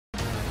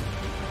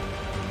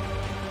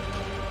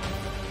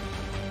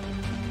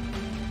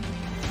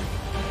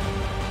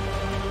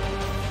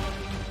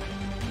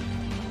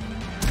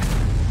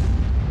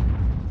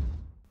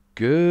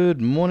Good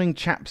morning,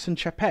 chaps and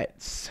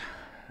chapettes.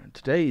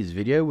 Today's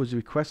video was a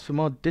request from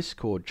our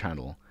Discord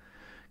channel.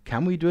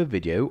 Can we do a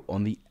video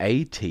on the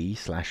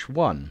AT/1?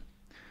 And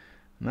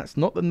that's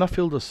not the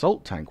Nuffield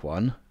assault tank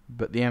one,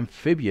 but the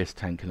amphibious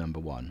tanker number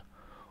 1,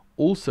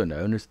 also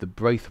known as the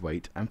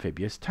Braithwaite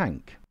amphibious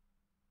tank.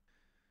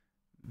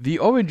 The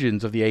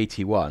origins of the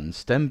AT-1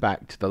 stem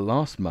back to the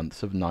last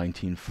months of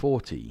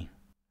 1940.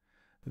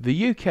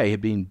 The UK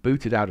had been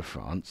booted out of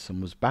France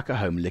and was back at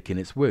home licking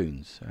its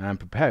wounds and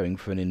preparing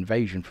for an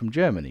invasion from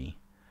Germany.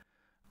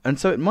 And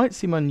so it might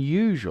seem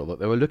unusual that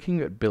they were looking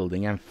at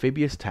building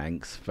amphibious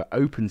tanks for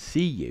open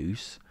sea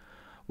use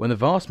when the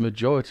vast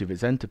majority of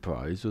its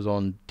enterprise was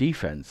on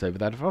defence over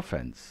that of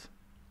offence.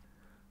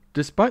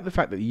 Despite the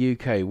fact that the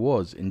UK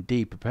was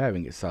indeed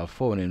preparing itself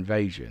for an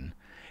invasion,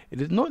 it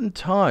had not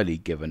entirely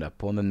given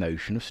up on the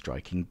notion of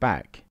striking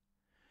back.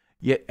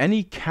 Yet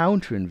any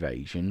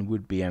counter-invasion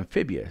would be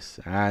amphibious,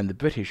 and the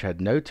British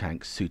had no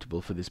tanks suitable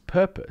for this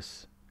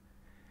purpose.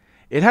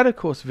 It had of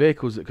course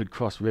vehicles that could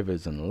cross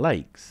rivers and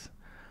lakes,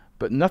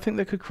 but nothing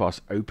that could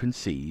cross open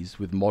seas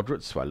with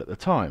moderate swell at the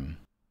time.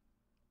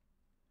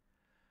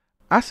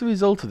 As a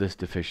result of this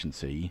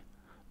deficiency,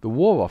 the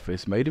War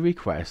Office made a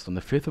request on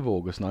the 5th of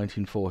August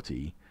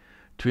 1940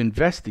 to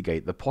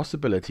investigate the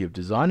possibility of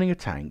designing a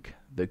tank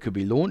that could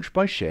be launched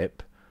by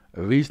ship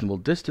a reasonable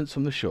distance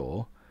from the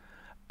shore,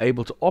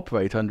 able to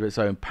operate under its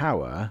own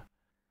power,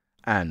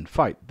 and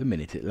fight the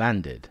minute it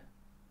landed.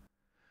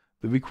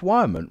 The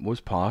requirement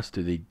was passed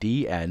to the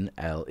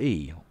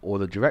DNLE, or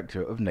the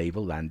Director of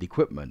Naval Land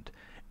Equipment,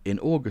 in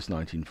August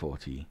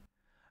 1940,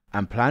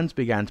 and plans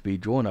began to be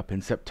drawn up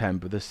in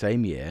September the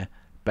same year,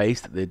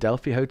 based at the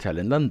Adelphi Hotel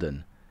in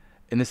London,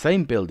 in the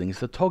same building as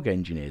the TOG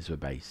engineers were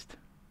based.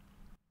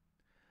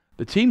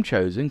 The team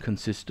chosen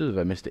consisted of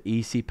a Mr.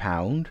 E.C.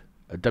 Pound,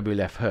 a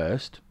W.L.F.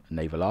 Hurst, a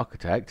naval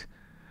architect,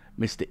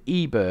 Mr.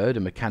 E. Bird,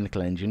 a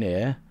mechanical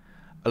engineer,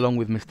 along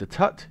with Mr.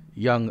 Tutt,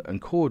 Young and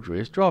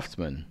Caudry as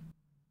draftsmen.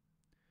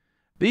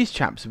 These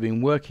chaps have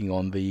been working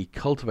on the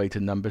Cultivator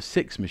No.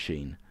 6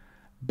 machine,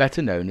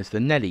 better known as the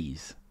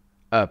Nellies,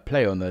 a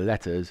play on the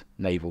letters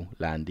Naval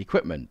Land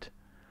Equipment.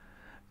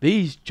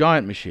 These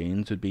giant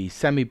machines would be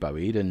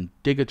semi-buried and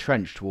dig a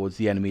trench towards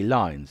the enemy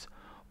lines,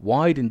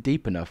 wide and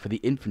deep enough for the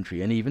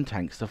infantry and even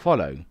tanks to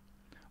follow,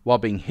 while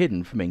being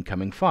hidden from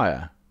incoming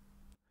fire.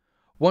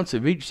 Once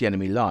it reached the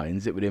enemy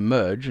lines, it would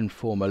emerge and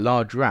form a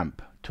large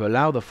ramp to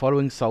allow the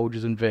following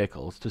soldiers and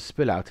vehicles to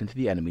spill out into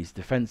the enemy's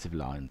defensive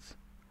lines.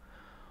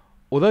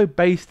 Although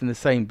based in the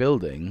same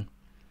building,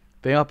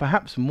 they are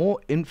perhaps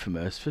more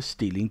infamous for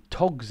stealing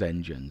TOG's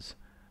engines,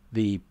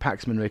 the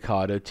Paxman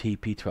Ricardo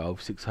TP12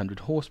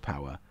 600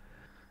 horsepower,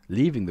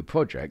 leaving the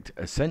project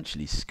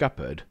essentially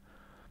scuppered,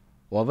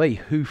 while they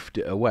hoofed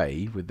it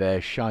away with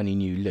their shiny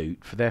new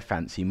loot for their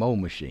fancy mole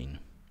machine.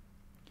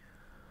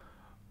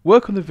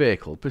 Work on the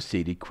vehicle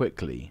proceeded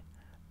quickly,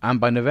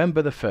 and by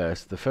November the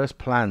 1st the first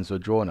plans were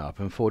drawn up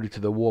and forwarded to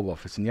the War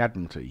Office in the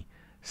Admiralty,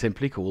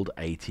 simply called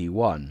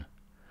AT-1,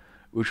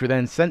 which were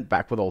then sent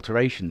back with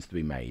alterations to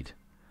be made.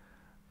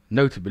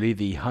 Notably,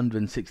 the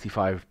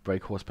 165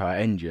 brake horsepower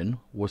engine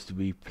was to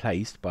be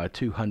replaced by a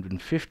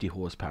 250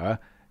 horsepower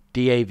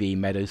DAV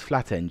Meadows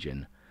flat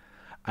engine,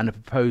 and a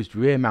proposed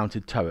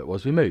rear-mounted turret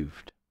was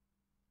removed.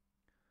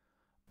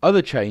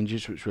 Other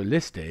changes which were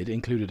listed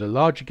included a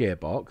larger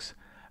gearbox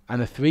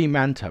and a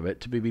 3-man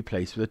turret to be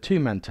replaced with a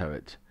 2-man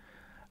turret,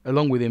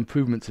 along with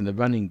improvements in the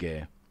running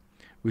gear,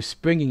 with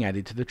springing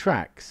added to the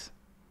tracks.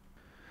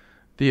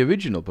 The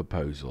original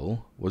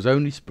proposal was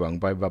only sprung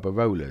by rubber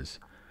rollers,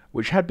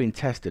 which had been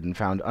tested and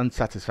found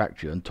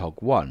unsatisfactory on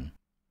TOG-1.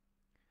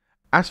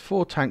 As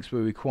 4 tanks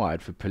were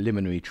required for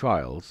preliminary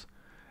trials,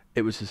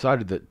 it was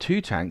decided that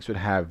 2 tanks would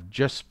have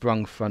just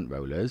sprung front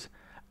rollers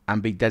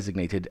and be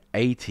designated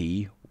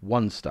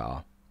AT-1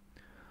 star,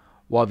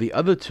 while the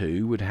other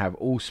 2 would have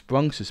all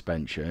sprung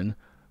suspension,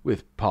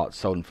 with parts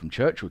stolen from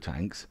Churchill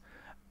tanks,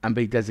 and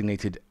be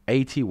designated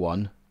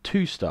AT-1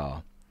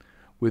 2-star,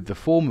 with the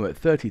former at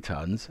 30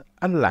 tons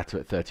and the latter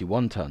at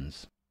 31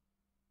 tons.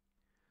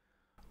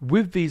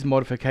 With these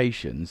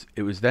modifications,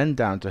 it was then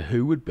down to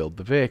who would build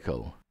the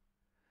vehicle.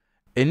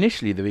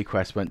 Initially the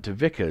request went to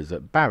Vickers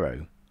at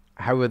Barrow,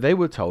 however they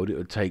were told it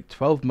would take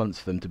 12 months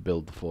for them to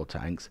build the 4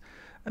 tanks,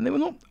 and they were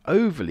not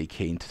overly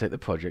keen to take the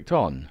project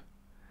on.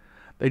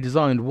 They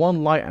designed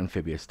one light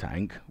amphibious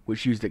tank,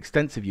 which used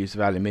extensive use of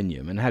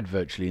aluminium and had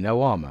virtually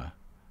no armour.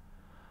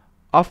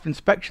 After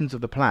inspections of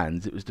the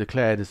plans, it was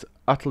declared as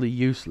utterly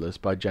useless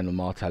by General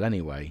Martel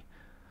anyway.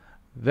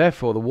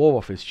 Therefore the War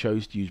Office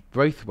chose to use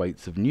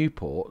Braithwaites of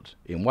Newport,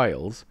 in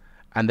Wales,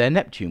 and their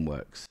Neptune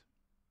works.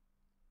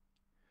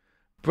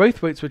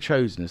 Braithwaites were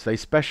chosen as they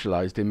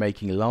specialised in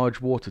making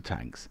large water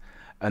tanks,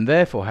 and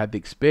therefore had the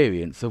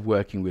experience of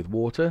working with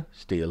water,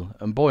 steel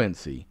and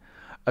buoyancy,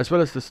 as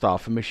well as the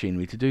staff and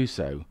machinery to do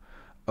so,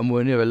 and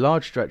were near a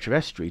large stretch of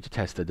estuary to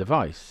test the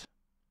device.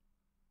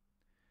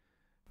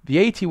 The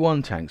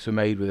AT-1 tanks were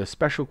made with a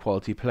special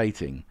quality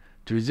plating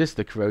to resist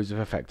the corrosive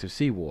effect of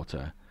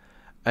seawater,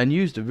 and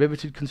used a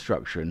riveted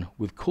construction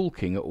with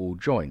caulking at all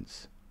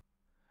joints.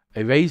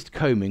 A raised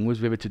coaming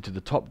was riveted to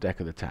the top deck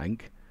of the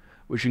tank,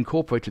 which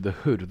incorporated the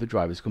hood of the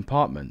driver's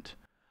compartment,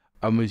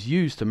 and was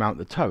used to mount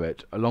the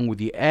turret along with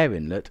the air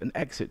inlet and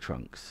exit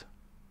trunks.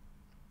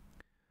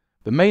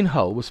 The main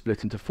hull was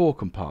split into 4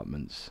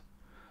 compartments: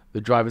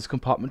 the driver's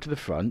compartment to the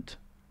front,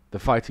 the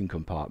fighting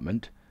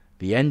compartment,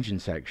 the engine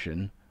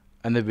section,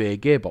 and the rear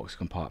gearbox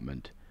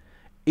compartment,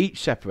 each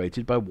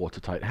separated by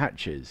watertight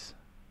hatches.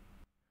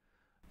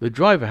 The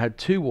driver had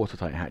 2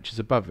 watertight hatches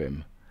above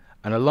him,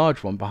 and a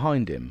large one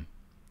behind him.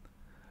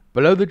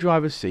 Below the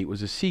driver's seat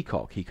was a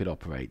seacock he could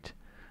operate.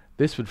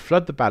 This would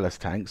flood the ballast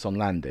tanks on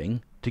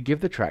landing to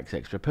give the tracks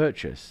extra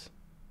purchase.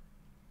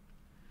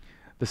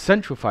 The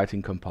central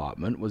fighting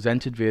compartment was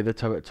entered via the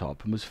turret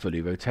top and was fully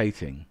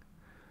rotating.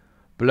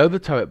 Below the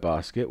turret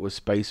basket was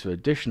space for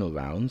additional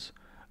rounds,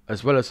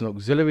 as well as an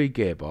auxiliary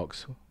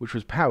gearbox which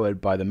was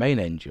powered by the main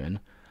engine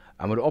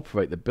and would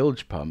operate the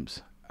bilge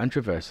pumps and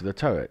traverse the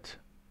turret.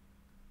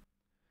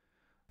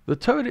 The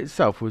turret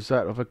itself was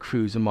that of a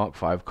cruiser Mark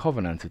V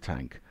Covenanter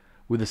tank,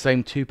 with the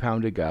same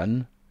 2-pounder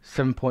gun,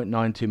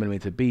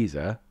 7.92mm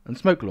Beezer, and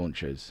smoke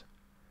launchers.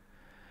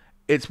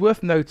 It's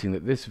worth noting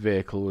that this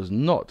vehicle was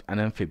not an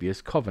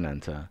amphibious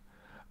Covenanter,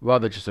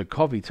 rather just a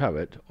Covey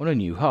turret on a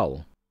new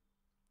hull.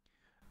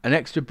 An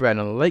extra Bren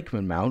on a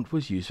Lakeman mount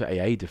was used for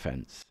AA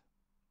defence.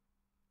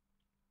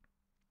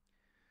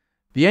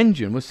 The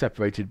engine was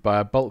separated by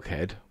a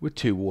bulkhead with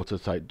 2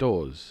 watertight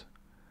doors.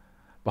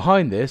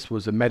 Behind this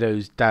was a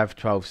Meadows DAV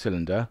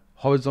 12-cylinder,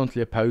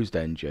 horizontally opposed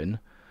engine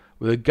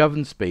with a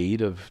governed speed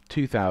of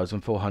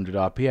 2,400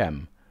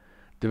 RPM,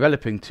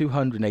 developing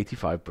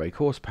 285 brake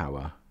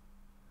horsepower.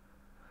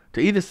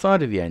 To either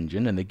side of the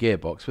engine and the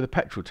gearbox were the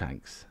petrol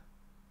tanks.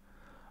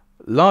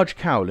 Large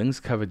cowlings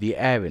covered the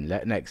air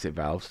inlet and exit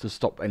valves to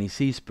stop any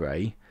sea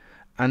spray,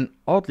 and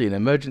oddly an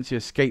emergency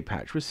escape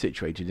hatch was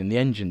situated in the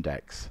engine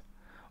decks,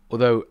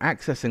 although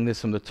accessing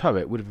this from the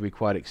turret would have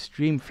required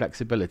extreme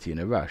flexibility in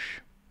a rush.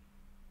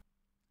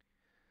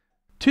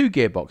 2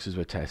 gearboxes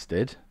were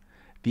tested.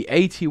 The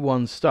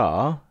 81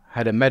 Star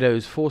had a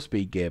Meadows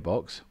 4-speed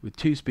gearbox with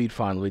 2-speed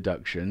final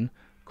reduction,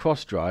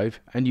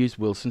 cross-drive, and used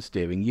Wilson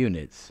steering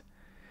units.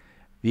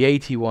 The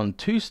 81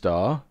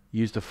 2-Star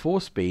used a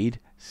 4-speed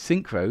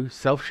synchro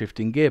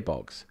self-shifting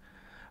gearbox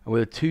and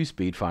with a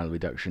 2-speed final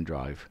reduction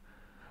drive,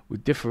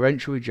 with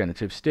differential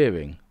regenerative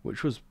steering,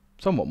 which was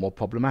somewhat more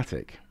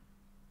problematic.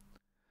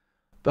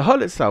 The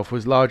hull itself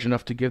was large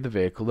enough to give the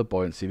vehicle the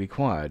buoyancy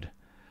required,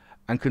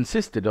 and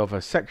consisted of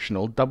a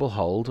sectional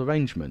double-hulled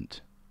arrangement.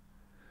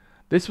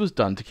 This was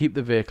done to keep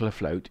the vehicle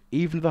afloat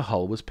even if the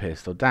hull was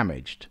pierced or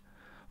damaged,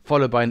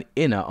 followed by an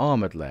inner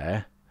armoured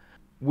layer,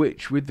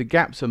 which, with the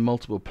gaps and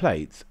multiple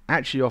plates,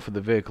 actually offered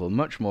the vehicle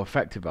much more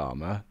effective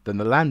armour than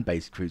the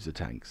land-based cruiser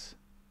tanks.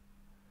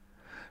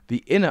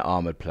 The inner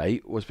armoured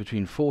plate was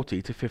between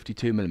 40 to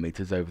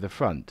 52mm over the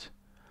front,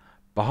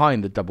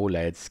 behind the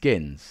double-layered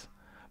skins,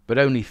 but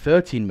only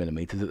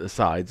 13mm at the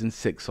sides and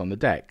 6 on the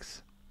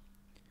decks.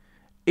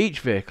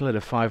 Each vehicle had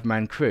a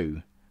 5-man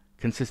crew,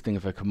 consisting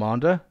of a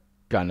commander,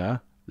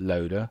 gunner,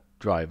 loader,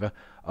 driver,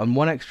 and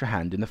 1 extra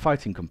hand in the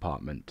fighting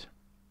compartment.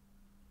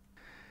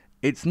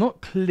 It's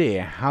not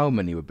clear how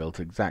many were built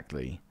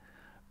exactly,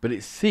 but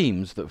it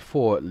seems that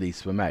 4 at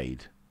least were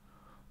made.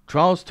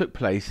 Trials took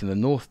place in the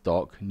North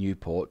Dock,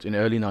 Newport, in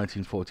early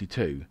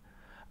 1942,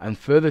 and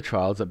further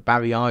trials at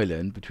Barry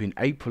Island between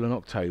April and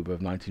October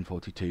of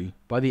 1942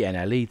 by the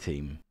NLE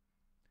team.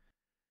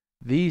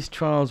 These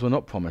trials were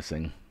not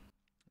promising.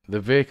 The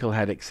vehicle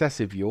had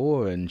excessive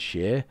yaw and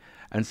shear,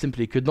 and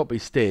simply could not be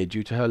steered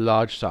due to her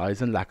large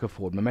size and lack of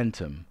forward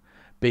momentum,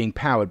 being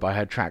powered by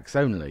her tracks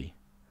only.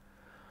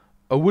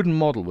 A wooden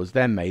model was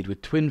then made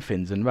with twin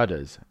fins and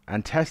rudders,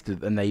 and tested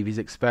at the Navy's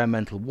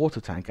experimental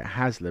water tank at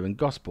Haslar and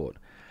Gosport,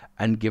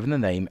 and given the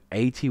name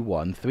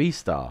 81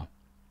 3-Star.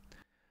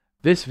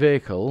 This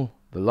vehicle,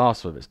 the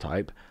last of its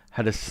type,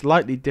 had a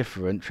slightly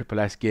different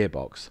SSS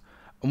gearbox,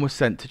 and was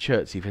sent to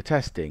Chertsey for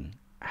testing.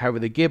 However,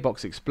 the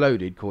gearbox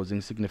exploded, causing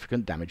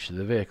significant damage to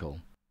the vehicle.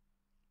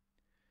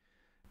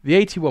 The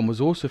 81 was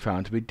also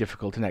found to be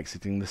difficult in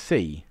exiting the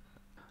sea,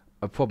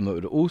 a problem that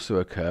would also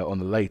occur on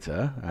the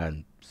later,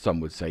 and some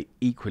would say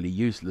equally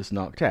useless,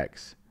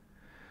 Narc-X.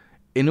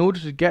 In order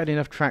to get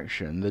enough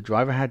traction, the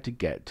driver had to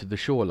get to the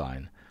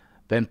shoreline,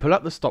 then pull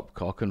up the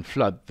stopcock and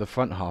flood the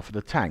front half of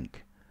the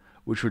tank,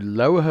 which would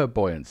lower her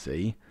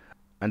buoyancy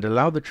and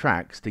allow the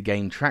tracks to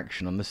gain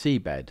traction on the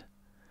seabed.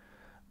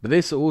 But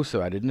this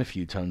also added in a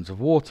few tons of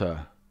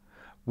water,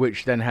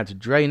 which then had to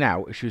drain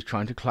out as she was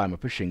trying to climb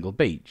up a shingle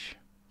beach.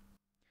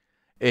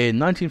 In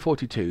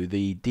 1942,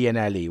 the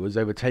DNLE was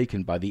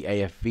overtaken by the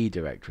AFV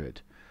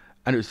Directorate,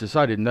 and it was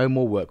decided no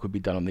more work would be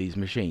done on these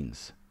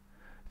machines.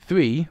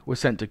 3 were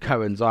sent to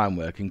Curran's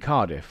Ironwork in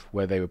Cardiff,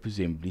 where they were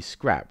presumably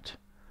scrapped.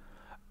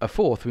 A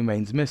 4th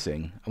remains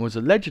missing, and was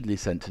allegedly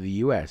sent to the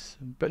US,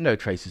 but no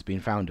trace has been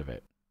found of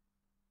it.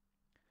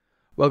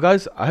 Well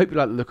guys, I hope you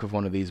like the look of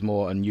one of these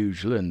more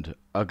unusual and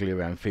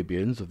uglier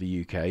amphibians of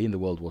the UK in the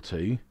World War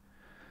II.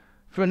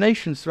 For a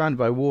nation surrounded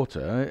by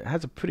water, it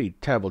has a pretty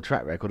terrible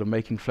track record of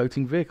making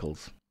floating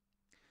vehicles.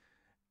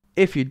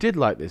 If you did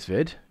like this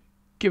vid,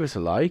 give us a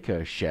like,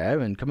 a share,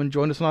 and come and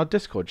join us on our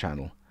Discord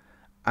channel.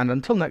 And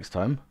until next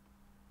time,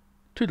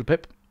 toodle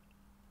pip.